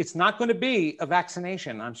 it's not going to be a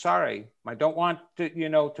vaccination. I'm sorry. I don't want to,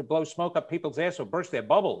 to blow smoke up people's ass or burst their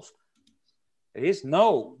bubbles. There's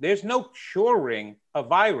no curing a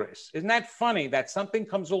virus. Isn't that funny that something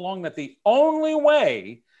comes along that the only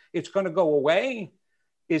way it's going to go away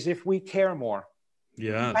is if we care more?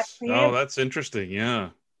 Yes. That's interesting.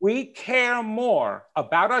 Yeah. We care more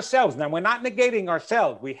about ourselves. Now, we're not negating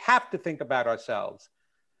ourselves. We have to think about ourselves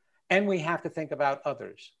and we have to think about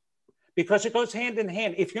others because it goes hand in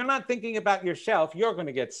hand. If you're not thinking about yourself, you're going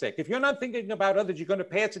to get sick. If you're not thinking about others, you're going to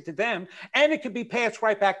pass it to them and it could be passed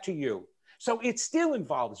right back to you. So it still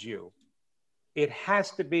involves you. It has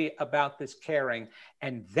to be about this caring,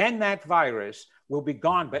 and then that virus will be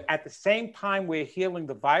gone. But at the same time we're healing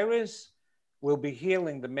the virus, we'll be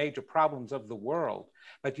healing the major problems of the world.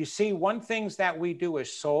 But you see, one things that we do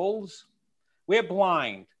as souls, we're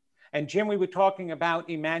blind. And Jim, we were talking about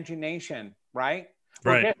imagination, right?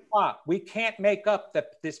 Well, Right. guess what? We can't make up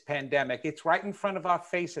this pandemic. It's right in front of our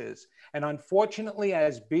faces. And unfortunately,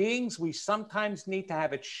 as beings, we sometimes need to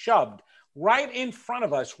have it shoved right in front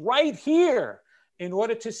of us, right here, in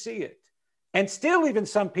order to see it. And still, even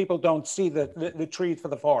some people don't see the tree for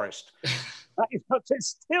the forest. They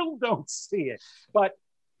still don't see it. But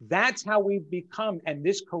that's how we've become. And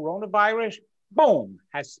this coronavirus, boom,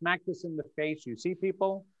 has smacked us in the face. You see,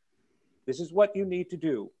 people, this is what you need to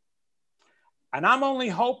do. And I'm only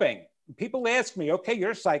hoping. People ask me, okay,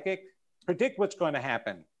 you're psychic, predict what's going to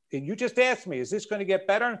happen. And you just asked me, is this going to get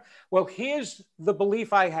better? Well, here's the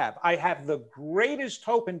belief I have. I have the greatest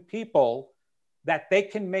hope in people that they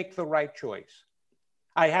can make the right choice.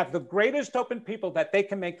 I have the greatest hope in people that they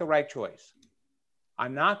can make the right choice.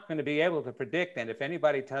 I'm not going to be able to predict. And if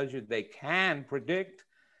anybody tells you they can predict,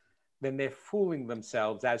 then they're fooling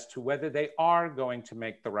themselves as to whether they are going to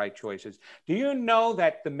make the right choices. Do you know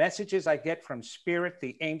that the messages I get from Spirit,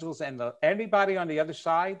 the angels, and anybody on the other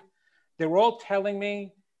side, they're all telling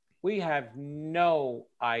me, we have no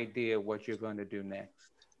idea what you're going to do next.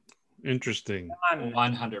 Interesting.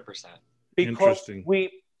 100%. Because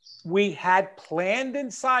we had planned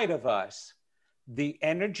inside of us the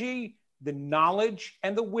energy, the knowledge,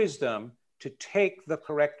 and the wisdom to take the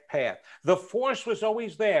correct path. The force was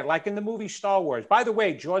always there, like in the movie Star Wars. By the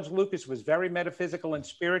way, George Lucas was very metaphysical and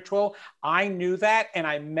spiritual. I knew that, and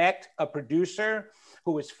I met a producer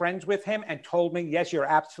who was friends with him and told me, yes, you're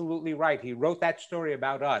absolutely right. He wrote that story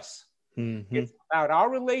about us. Mm-hmm. It's about our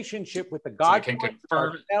relationship with the God, So I can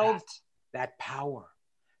confirm that power.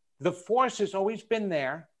 The force has always been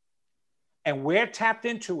there, and we're tapped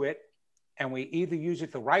into it. And we either use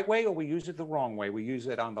it the right way or we use it the wrong way. We use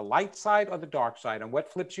it on the light side or the dark side. And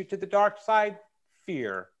what flips you to the dark side?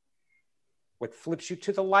 Fear. What flips you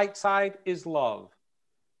to the light side is love.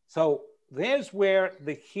 So there's where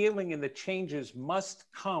the healing and the changes must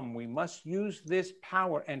come. We must use this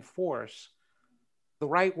power and force the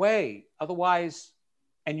right way. Otherwise,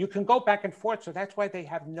 and you can go back and forth. So that's why they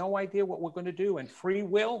have no idea what we're going to do. And free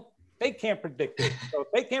will, they can't predict it. So if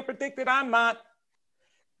they can't predict it, I'm not.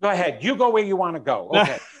 Go ahead. You go where you want to go.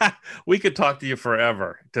 Okay. We could talk to you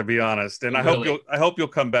forever, to be honest. And Really? I hope you'll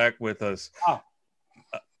come back with us.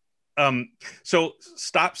 Oh. So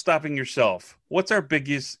stopping yourself. What's our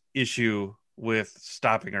biggest issue with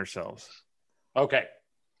stopping ourselves? Okay.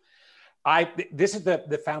 This is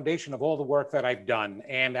the foundation of all the work that I've done.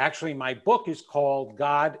 And actually my book is called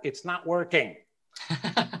God, It's Not Working.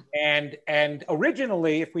 And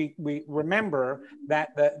originally, if we remember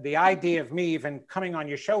that the idea of me even coming on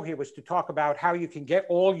your show here was to talk about how you can get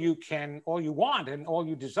all you want and all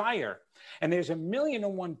you desire. And there's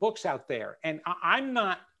 1,000,001 books out there. And I'm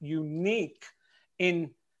not unique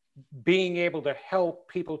in being able to help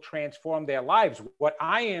people transform their lives. What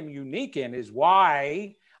I am unique in is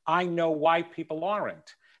why I know why people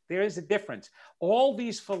aren't. There is a difference. All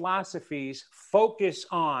these philosophies focus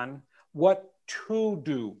on what to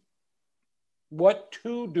do. What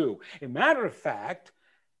to do. As a matter of fact,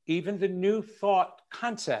 even the New Thought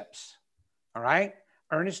concepts, all right,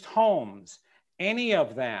 Ernest Holmes, any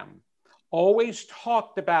of them always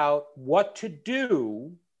talked about what to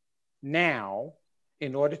do now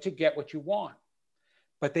in order to get what you want.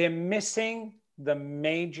 But they're missing the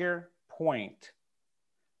major point.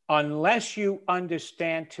 Unless you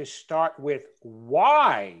understand to start with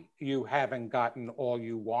why you haven't gotten all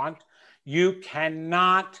you want, you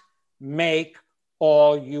cannot make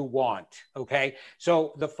all you want, okay?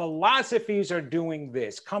 So the philosophies are doing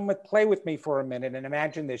this. Play with me for a minute and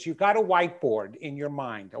imagine this. You've got a whiteboard in your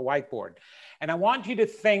mind, a whiteboard. And I want you to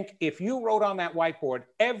think, if you wrote on that whiteboard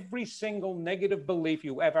every single negative belief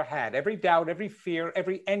you ever had, every doubt, every fear,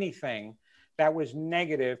 every anything that was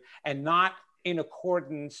negative and not in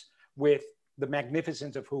accordance with the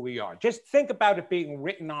magnificence of who we are. Just think about it being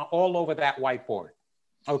written all over that whiteboard.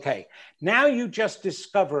 Okay, now you just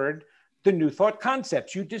discovered the New Thought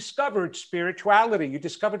concepts. You discovered spirituality. You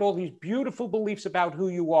discovered all these beautiful beliefs about who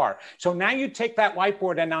you are. So now you take that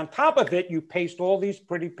whiteboard and on top of it, you paste all these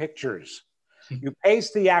pretty pictures. You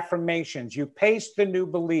paste the affirmations. You paste the new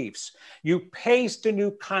beliefs. You paste the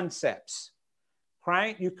new concepts,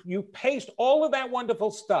 right? You paste all of that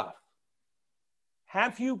wonderful stuff.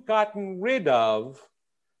 Have you gotten rid of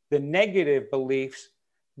the negative beliefs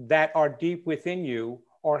that are deep within you,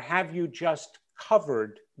 or have you just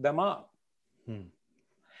covered them up?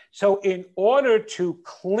 So in order to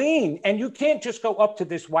clean, and you can't just go up to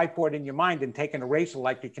this whiteboard in your mind and take an eraser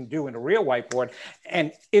like you can do in a real whiteboard,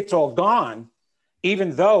 and it's all gone.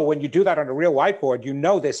 Even though when you do that on a real whiteboard, you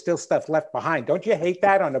know there's still stuff left behind. Don't you hate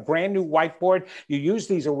that on a brand new whiteboard? You use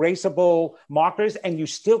these erasable markers and you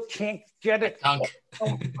still can't get it no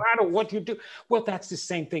matter what you do. Well, that's the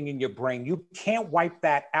same thing in your brain. You can't wipe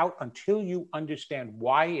that out until you understand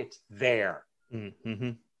why it's there.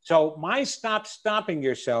 Mm-hmm. So my stop stopping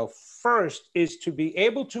yourself first is to be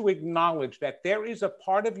able to acknowledge that there is a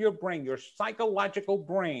part of your brain, your psychological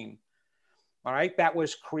brain, all right, that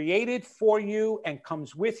was created for you and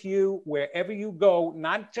comes with you wherever you go,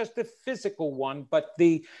 not just the physical one, but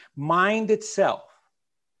the mind itself.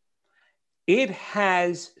 It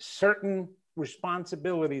has certain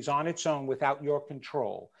responsibilities on its own without your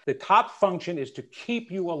control. The top function is to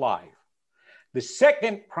keep you alive. The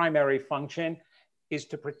second primary function is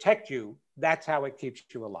to protect you. That's how it keeps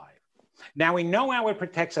you alive. Now, we know how it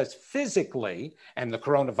protects us physically, and the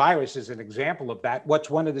coronavirus is an example of that.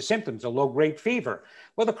 What's one of the symptoms? A low-grade fever.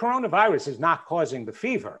 Well, the coronavirus is not causing the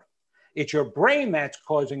fever. It's your brain that's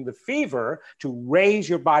causing the fever to raise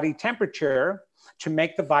your body temperature to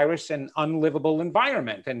make the virus an unlivable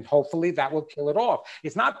environment, and hopefully that will kill it off.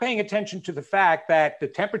 It's not paying attention to the fact that the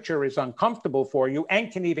temperature is uncomfortable for you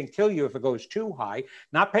and can even kill you if it goes too high.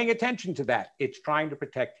 Not paying attention to that. It's trying to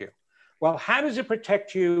protect you. Well, how does it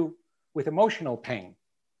protect you with emotional pain?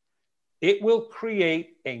 It will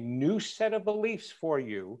create a new set of beliefs for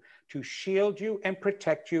you to shield you and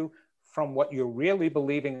protect you from what you're really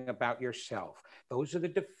believing about yourself. Those are the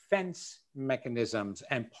defense mechanisms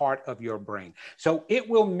and part of your brain. So it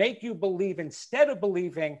will make you believe, instead of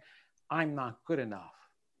believing, I'm not good enough,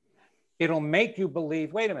 it'll make you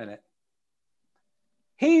believe, wait a minute,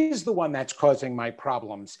 he's the one that's causing my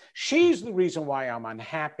problems. She's the reason why I'm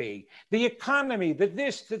unhappy. The economy, the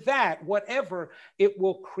this, the that, whatever, it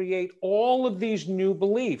will create all of these new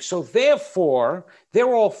beliefs. So therefore,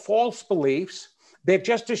 they're all false beliefs. They're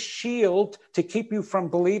just a shield to keep you from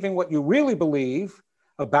believing what you really believe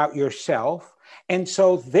about yourself. And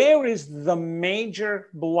so there is the major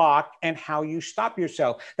block and how you stop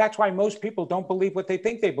yourself. That's why most people don't believe what they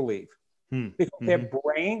think they believe. Because their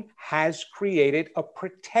brain has created a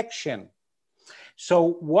protection.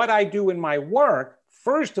 So what I do in my work,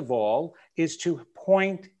 first of all, is to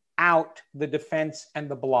point out the defense and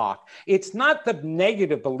the block. It's not the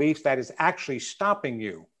negative beliefs that is actually stopping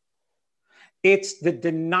you. It's the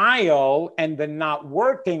denial and the not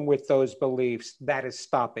working with those beliefs that is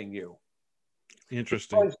stopping you.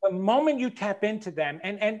 Interesting. Because the moment you tap into them,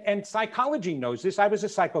 and psychology knows this, I was a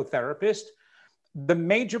psychotherapist. The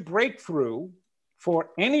major breakthrough for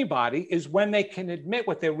anybody is when they can admit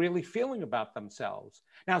what they're really feeling about themselves.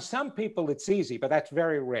 Now, some people, it's easy, but that's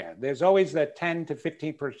very rare. There's always the 10 to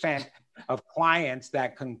 15% of clients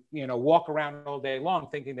that can, walk around all day long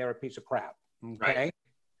thinking they're a piece of crap. Okay. Right. And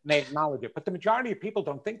they acknowledge it. But the majority of people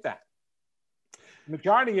don't think that. The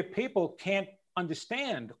majority of people can't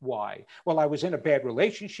understand why. Well, I was in a bad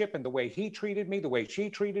relationship, and the way he treated me, the way she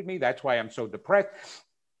treated me, that's why I'm so depressed.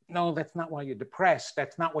 No, that's not why you're depressed.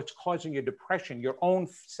 That's not what's causing your depression. Your own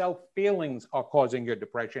self-feelings are causing your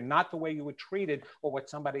depression, not the way you were treated or what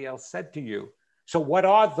somebody else said to you. So what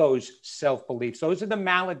are those self-beliefs? Those are the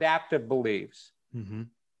maladaptive beliefs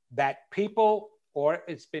that people, or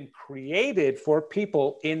it's been created for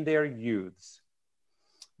people in their youths.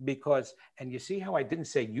 Because, and you see how I didn't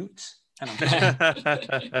say youths? And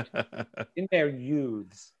in their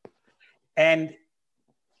youths. And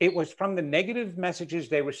it was from the negative messages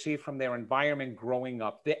they received from their environment growing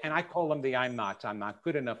up. And I call them the I'm not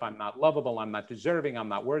good enough, I'm not lovable, I'm not deserving, I'm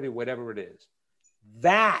not worthy, whatever it is.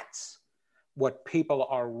 That's what people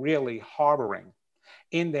are really harboring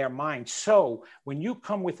in their mind. So when you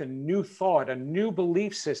come with a new thought, a new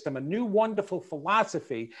belief system, a new wonderful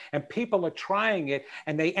philosophy, and people are trying it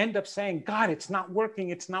and they end up saying, God, it's not working,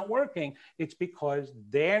 it's because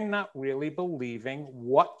they're not really believing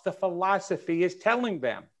what the philosophy is telling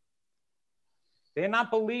them. They're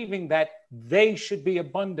not believing that they should be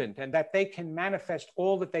abundant and that they can manifest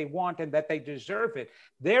all that they want and that they deserve it.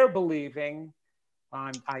 They're believing,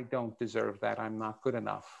 I don't deserve that, I'm not good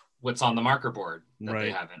enough. What's on the marker board that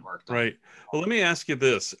they haven't worked on. Right. Well, let me ask you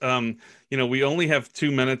this. We only have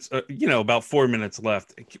 2 minutes, about 4 minutes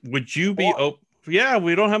left. Would you be open? Yeah,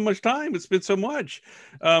 we don't have much time. It's been so much.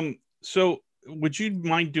 So would you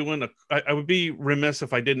mind doing I would be remiss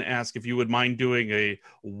if I didn't ask if you would mind doing a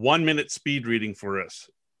 1 minute speed reading for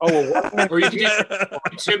us. Oh, or you could do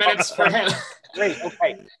 2 minutes for him. Great.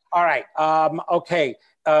 Okay. All right. Okay.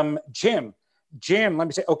 Jim, let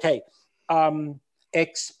me say, okay.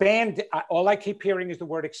 Expand. All I keep hearing is the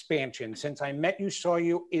word expansion. Since I met you, saw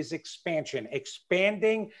you, is expansion.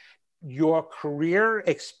 Expanding your career,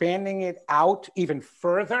 expanding it out even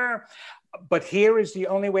further. But here is the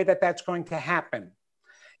only way that that's going to happen,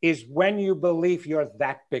 is when you believe you're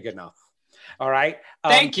that big enough. All right.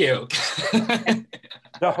 Thank you.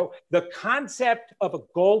 So the concept of a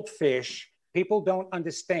goldfish, people don't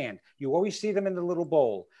understand. You always see them in the little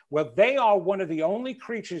bowl. Well, they are one of the only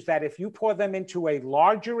creatures that if you pour them into a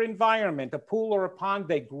larger environment, a pool or a pond,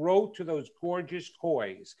 they grow to those gorgeous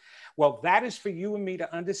kois. Well, that is for you and me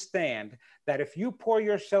to understand that if you pour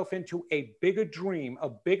yourself into a bigger dream, a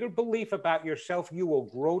bigger belief about yourself, you will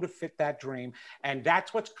grow to fit that dream. And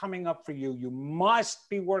that's what's coming up for you. You must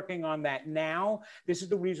be working on that now. This is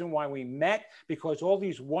the reason why we met, because all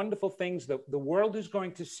these wonderful things, the world is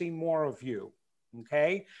going to see more of you.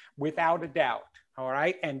 Okay, without a doubt. All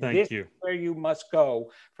right. And this is where you must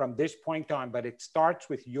go from this point on. But it starts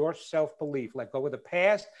with your self-belief. Let go of the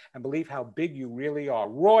past and believe how big you really are.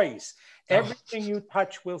 Royce, everything you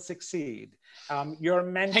touch will succeed. Your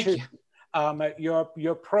mentor,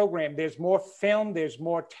 your program, there's more film, there's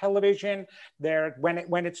more television there.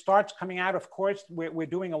 When it starts coming out, of course, we're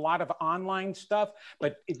doing a lot of online stuff,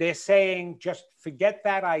 but they're saying just forget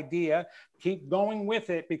that idea. Keep going with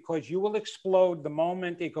it, because you will explode the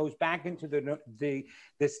moment it goes back into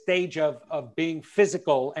the stage of being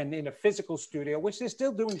physical and in a physical studio, which they're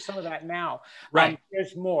still doing some of that now. Right.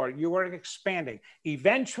 There's more. You are expanding.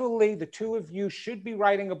 Eventually, the two of you should be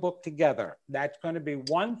writing a book together. That's going to be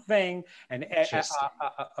one thing, and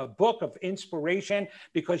a book of inspiration,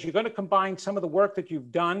 because you're going to combine some of the work that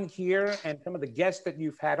you've done here and some of the guests that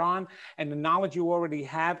you've had on and the knowledge you already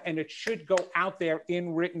have, and it should go out there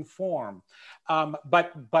in written form.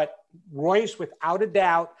 But Royce, without a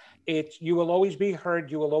doubt, you will always be heard,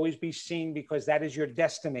 you will always be seen, because that is your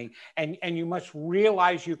destiny. And you must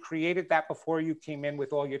realize you created that before you came in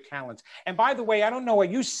with all your talents. And by the way, I don't know, are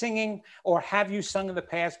you singing or have you sung in the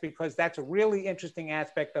past? Because that's a really interesting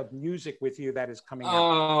aspect of music with you that is coming out.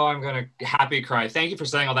 Oh, I'm going to happy cry. Thank you for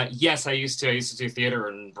saying all that. Yes, I used to do theater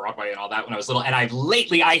and Broadway and all that when I was little. And I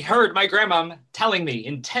heard my grandma telling me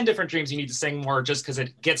in 10 different dreams, you need to sing more, just because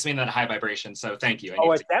it gets me in that high vibration. So thank you.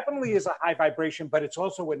 It definitely is a high vibration, but it's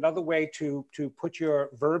also another way to put your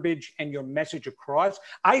verbiage and your message across.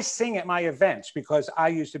 I sing at my events because I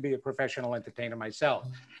used to be a professional entertainer myself.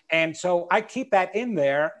 And so I keep that in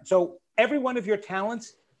there. So every one of your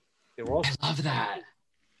talents, they're all— I love that.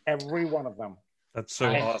 Every one of them. That's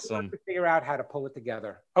so awesome. To figure out how to pull it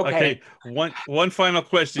together. Okay. One final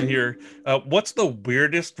question here. What's the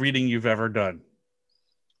weirdest reading you've ever done?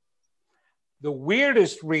 The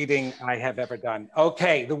weirdest reading I have ever done.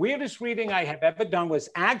 Okay, the weirdest reading I have ever done was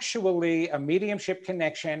actually a mediumship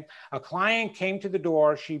connection. A client came to the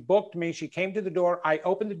door. She booked me. She came to the door. I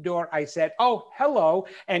opened the door. I said, "Oh, hello."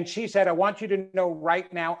 And she said, "I want you to know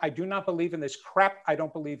right now, I do not believe in this crap. I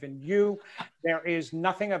don't believe in you. There is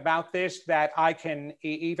nothing about this that I can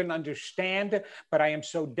even understand, but I am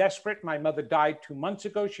so desperate. My mother died 2 months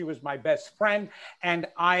ago. She was my best friend. And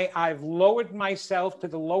I've lowered myself to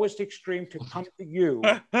the lowest extreme to come to you.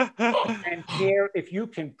 And here, if you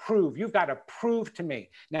can prove, you've got to prove to me."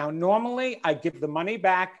 Now, normally I give the money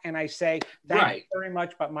back and I say, "Thank you very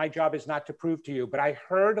much, but my job is not to prove to you." But I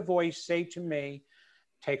heard a voice say to me,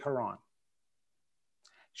 "Take her on."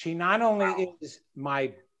 She not only is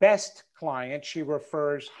my best client, she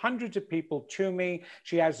refers hundreds of people to me.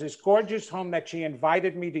 She has this gorgeous home that she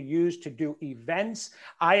invited me to use to do events.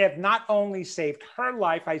 I have not only saved her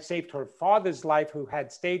life, I saved her father's life, who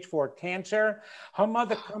had stage 4 cancer. Her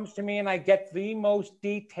mother comes to me and I get the most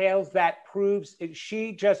details that proves it.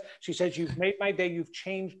 She says, "You've made my day. You've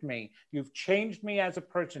changed me. You've changed me as a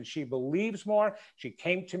person." She believes more. She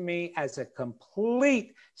came to me as a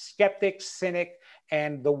complete skeptic, cynic,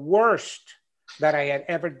 and the worst that I had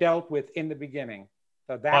ever dealt with in the beginning.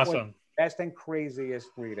 So that was the best and craziest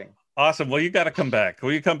reading. Awesome. Well, you got to come back.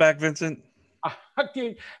 Will you come back, Vincent?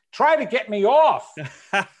 Try to get me off.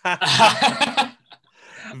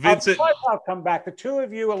 Vincent, of course I'll come back. The two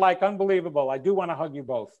of you are like unbelievable. I do want to hug you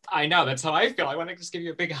both. I know. That's how I feel. I want to just give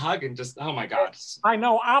you a big hug and just, oh my God. I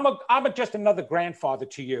know. I'm just another grandfather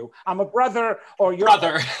to you. I'm a brother, or your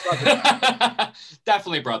brother.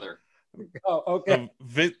 Definitely brother. Oh, okay.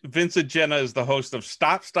 Vincent Genna is the host of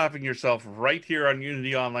Stop Stopping Yourself right here on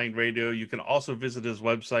Unity Online Radio. You can also visit his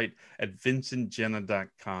website at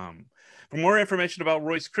vincentgenna.com. For more information about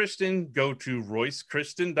Royce Kristen, go to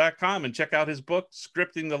roycekristen.com and check out his book,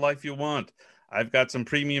 Scripting the Life You Want. I've got some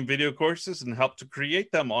premium video courses and help to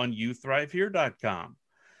create them on youthrivehere.com.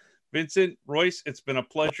 Vincent, Royce, it's been a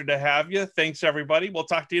pleasure to have you. Thanks, everybody. We'll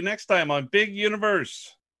talk to you next time on Big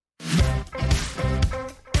Universe.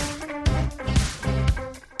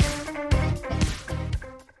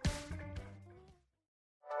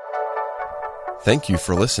 Thank you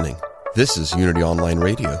for listening. This is Unity Online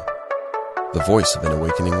Radio, the voice of an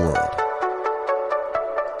awakening world.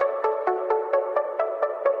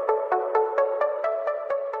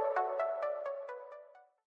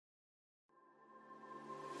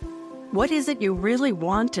 What is it you really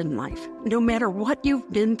want in life? No matter what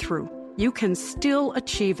you've been through, you can still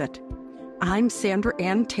achieve it. I'm Sandra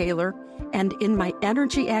Ann Taylor, and in my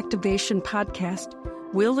Energy Activation podcast,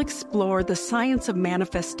 we'll explore the science of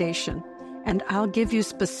manifestation, and I'll give you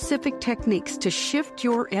specific techniques to shift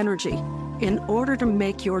your energy in order to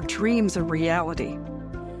make your dreams a reality.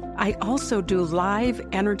 I also do live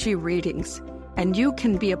energy readings, and you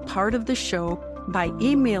can be a part of the show by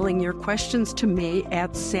emailing your questions to me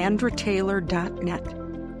at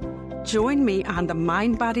sandrataylor.net. Join me on the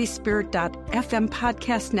mindbodyspirit.fm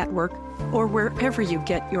podcast network or wherever you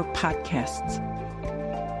get your podcasts.